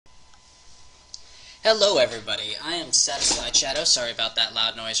Hello everybody, I am Satisfied Shadow. Sorry about that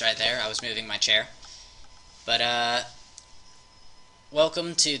loud noise right there, I was moving my chair. But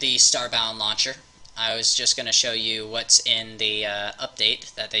welcome to the Starbound launcher. I was just going to show you what's in the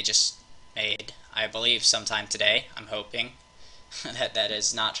update that they just made, I believe sometime today. I'm hoping that that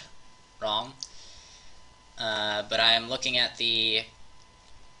is not wrong. But I am looking at the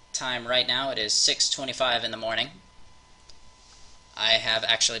time right now. It is 6:25 in the morning. I have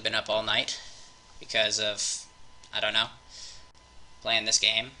actually been up all night because of, I don't know, playing this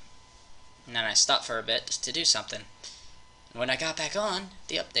game. And then I stopped for a bit to do something. And when I got back on,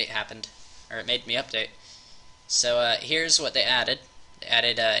 the update happened. Or it made me update. So here's what they added. They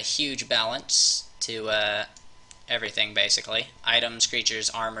added a huge balance to everything, basically. Items,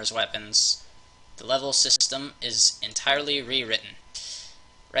 creatures, armors, weapons. The level system is entirely rewritten.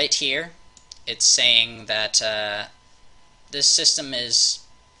 Right here, it's saying that this system is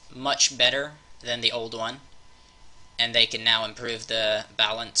much better than the old one, and they can now improve the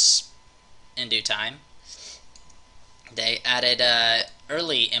balance in due time. They added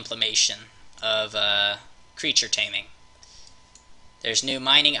early implementation of creature taming. There's new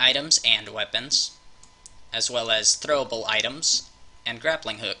mining items and weapons, as well as throwable items and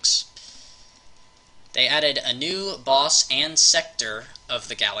grappling hooks. They added a new boss and sector of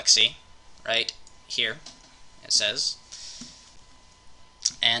the galaxy, right here, it says.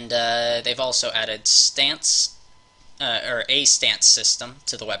 And they've also added a stance system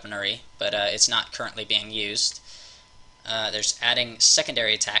to the weaponry, but it's not currently being used. There's adding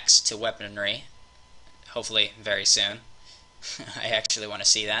secondary attacks to weaponry, hopefully very soon. I actually want to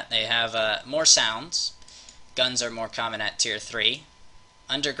see that. They have more sounds. Guns are more common at Tier 3.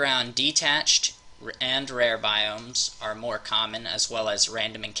 Underground detached and rare biomes are more common, as well as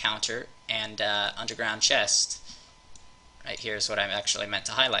random encounter and underground chest. Right here is what I actually meant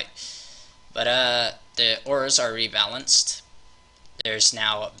to highlight. But the auras are rebalanced. There's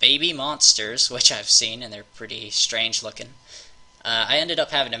now baby monsters, which I've seen, and they're pretty strange looking. I ended up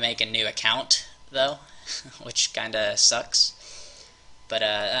having to make a new account, though, which kinda sucks. But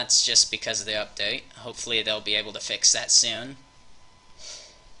that's just because of the update. Hopefully they'll be able to fix that soon.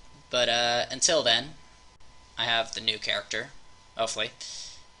 But until then, I have the new character, hopefully.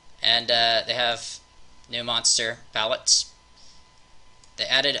 And they have new monster palettes. They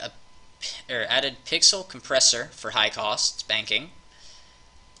added added pixel compressor for high cost banking.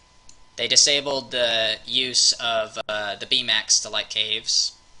 They disabled the use of the Bmax to light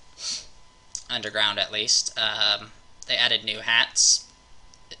caves, underground at least. They added new hats.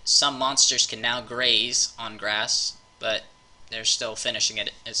 Some monsters can now graze on grass, but they're still finishing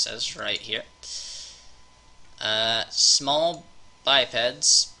it, it says right here. Small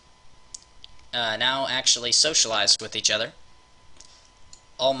bipeds now actually socialize with each other.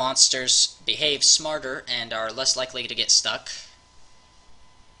 All monsters behave smarter and are less likely to get stuck.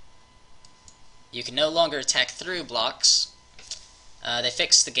 You can no longer attack through blocks. They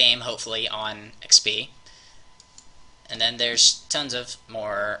fixed the game, hopefully, on XP. And then there's tons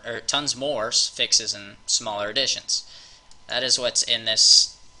more fixes and smaller additions. That is what's in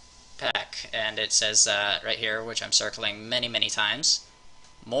this pack, and it says right here, which I'm circling many times,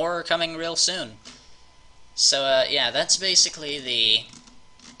 more are coming real soon. So yeah, that's basically the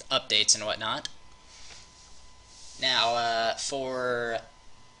updates and whatnot. Now, for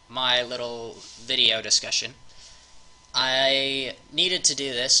my little video discussion, I needed to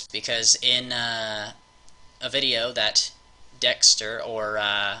do this because in a video that Dexter, or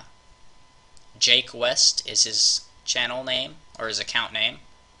Jake West is his channel name, or his account name.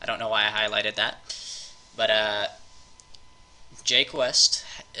 I don't know why I highlighted that. But Jake West,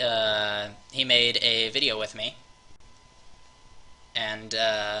 he made a video with me, and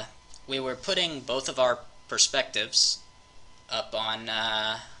we were putting both of our perspectives up on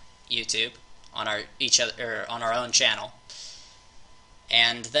YouTube, on our own channel.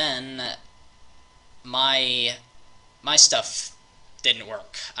 And then my stuff didn't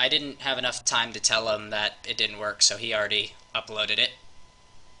work. I didn't have enough time to tell him that it didn't work, so he already uploaded it,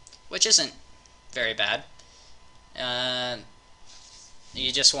 which isn't very bad.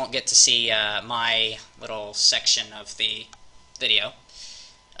 You just won't get to see my little section of the video.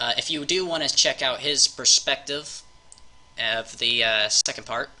 If you do want to check out his perspective of the second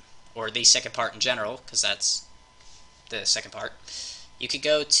part, or the second part in general, because that's the second part, you could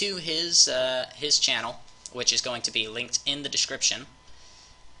go to his channel, which is going to be linked in the description.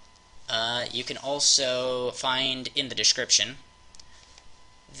 You can also find in the description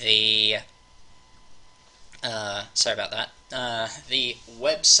the sorry about that, the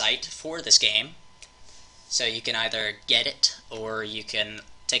website for this game, so you can either get it or you can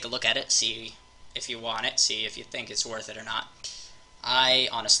take a look at it, see if you want it, see if you think it's worth it or not. I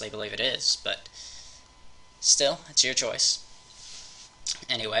honestly believe it is, but still, it's your choice.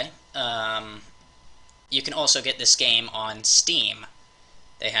 Anyway, you can also get this game on Steam.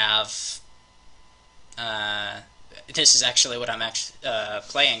 They have. This is actually what I'm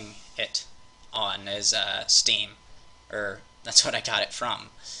playing it on is Steam, or that's what I got it from.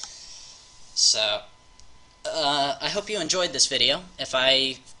 So I hope you enjoyed this video. If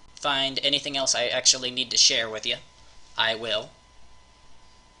I find anything else I actually need to share with you, I will.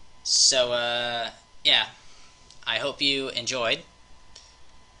 So yeah, I hope you enjoyed,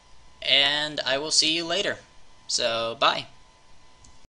 and I will see you later. So bye.